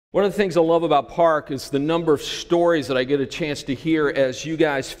One of the things I love about Park is the number of stories that I get a chance to hear as you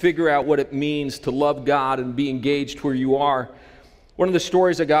guys figure out what it means to love God and be engaged where you are. One of the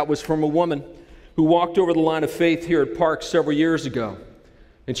stories I got was from a woman who walked over the line of faith here at Park several years ago.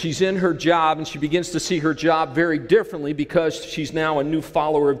 And she's in her job, and she begins to see her job very differently because she's now a new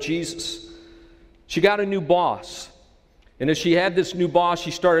follower of Jesus. She got a new boss. And as she had this new boss,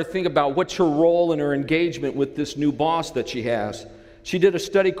 she started to think about what's her role in her engagement with this new boss that she has. She did a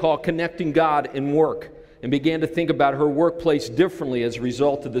study called Connecting God and Work and began to think about her workplace differently as a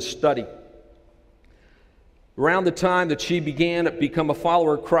result of this study. Around the time that she began to become a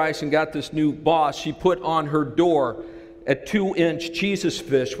follower of Christ and got this new boss, she put on her door a 2-inch Jesus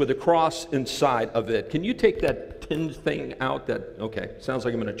fish with a cross inside of it. Can you take that tin thing out? Okay, sounds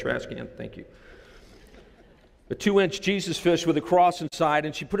like I'm in a trash can. Thank you. A 2-inch Jesus fish with a cross inside,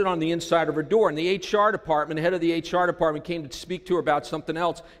 and she put it on the inside of her door. And the HR department, the head of the HR department, came to speak to her about something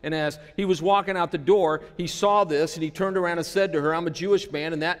else. And as he was walking out the door, he saw this, and he turned around and said to her, "I'm a Jewish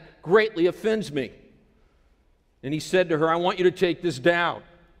man, and that greatly offends me." And he said to her, "I want you to take this down."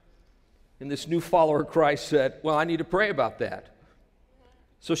 And this new follower of Christ said, "Well, I need to pray about that."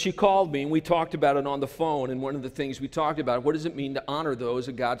 So she called me, and we talked about it on the phone. And one of the things we talked about, what does it mean to honor those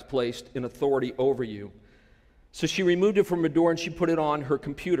that God's placed in authority over you? So she removed it from her door and she put it on her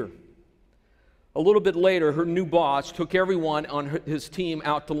computer. A little bit later, her new boss took everyone on his team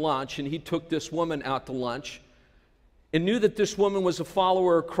out to lunch, and he took this woman out to lunch and knew that this woman was a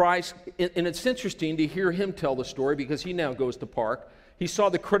follower of Christ. And it's interesting to hear him tell the story because he now goes to Park. He saw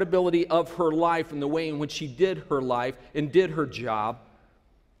the credibility of her life and the way in which she did her life and did her job,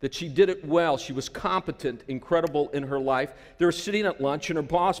 that she did it well. She was competent, incredible in her life. They were sitting at lunch, and her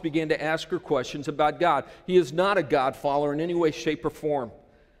boss began to ask her questions about God. He is not a God follower in any way, shape, or form.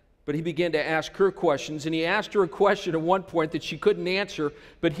 But he began to ask her questions, and he asked her a question at one point that she couldn't answer,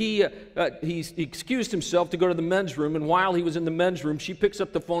 but he excused himself to go to the men's room, and while he was in the men's room, she picks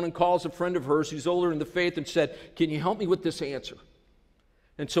up the phone and calls a friend of hers who's older in the faith and said, "Can you help me with this answer?"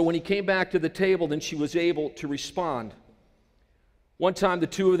 And so when he came back to the table, then she was able to respond. One time, the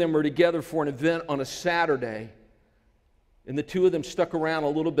two of them were together for an event on a Saturday, and the two of them stuck around a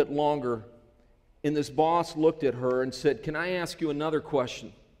little bit longer, and this boss looked at her and said, "Can I ask you another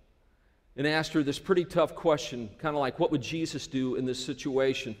question?" And asked her this pretty tough question, kind of like, what would Jesus do in this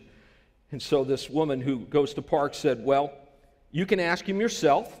situation? And so this woman who goes to Park said, "Well, you can ask him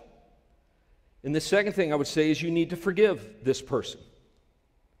yourself, and the second thing I would say is you need to forgive this person."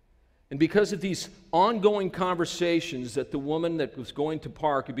 And because of these ongoing conversations that the woman that was going to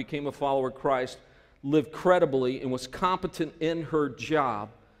Park, who became a follower of Christ, lived credibly and was competent in her job,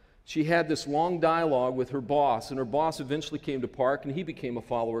 she had this long dialogue with her boss, and her boss eventually came to Park, and he became a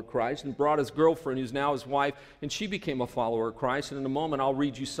follower of Christ and brought his girlfriend, who's now his wife, and she became a follower of Christ. And in a moment, I'll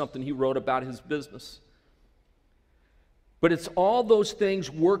read you something he wrote about his business. But it's all those things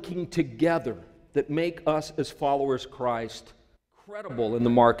working together that make us as followers of Christ credible in the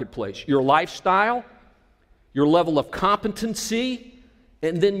marketplace. Your lifestyle, your level of competency,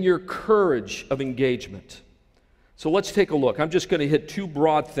 and then your courage of engagement. So let's take a look. I'm just going to hit two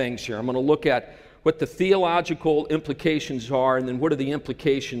broad things here. I'm going to look at what the theological implications are, and then what are the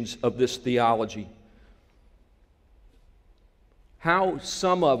implications of this theology. How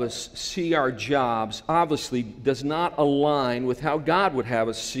some of us see our jobs obviously does not align with how God would have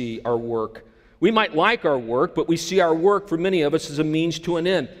us see our work. We might like our work, but we see our work, for many of us, as a means to an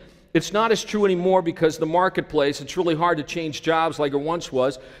end. It's not as true anymore because the marketplace, it's really hard to change jobs like it once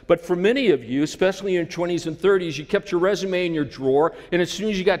was. But for many of you, especially in your 20s and 30s, you kept your resume in your drawer, and as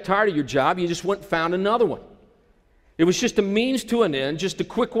soon as you got tired of your job, you just went and found another one. It was just a means to an end, just a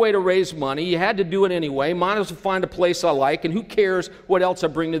quick way to raise money. You had to do it anyway. Might as well find a place I like, and who cares what else I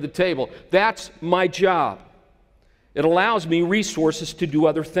bring to the table? That's my job. It allows me resources to do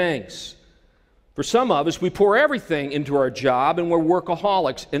other things. For some of us, we pour everything into our job, and we're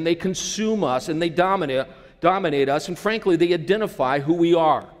workaholics, and they consume us, and they dominate us, and frankly, they identify who we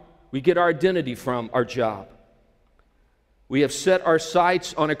are. We get our identity from our job. We have set our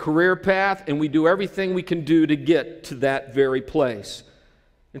sights on a career path, and we do everything we can do to get to that very place.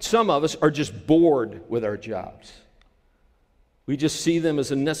 And some of us are just bored with our jobs. We just see them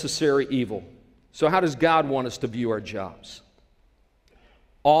as a necessary evil. So how does God want us to view our jobs?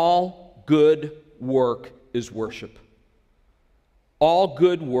 All good work is worship. All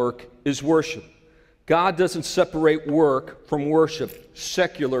good work is worship. God doesn't separate work from worship,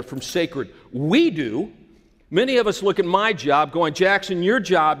 secular from sacred. We do. Many of us look at my job going, "Jackson, your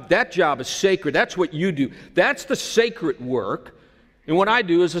job, that job is sacred. That's what you do. That's the sacred work." And what I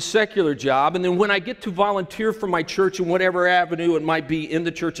do is a secular job, and then when I get to volunteer for my church in whatever avenue it might be, in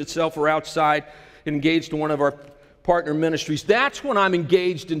the church itself or outside, engaged in one of our partner ministries, that's when I'm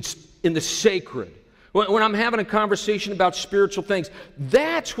engaged in the sacred. When I'm having a conversation about spiritual things,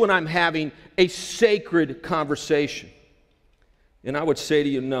 that's when I'm having a sacred conversation. And I would say to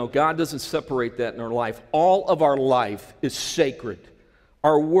you, no, God doesn't separate that in our life. All of our life is sacred.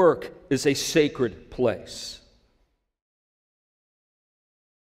 Our work is a sacred place.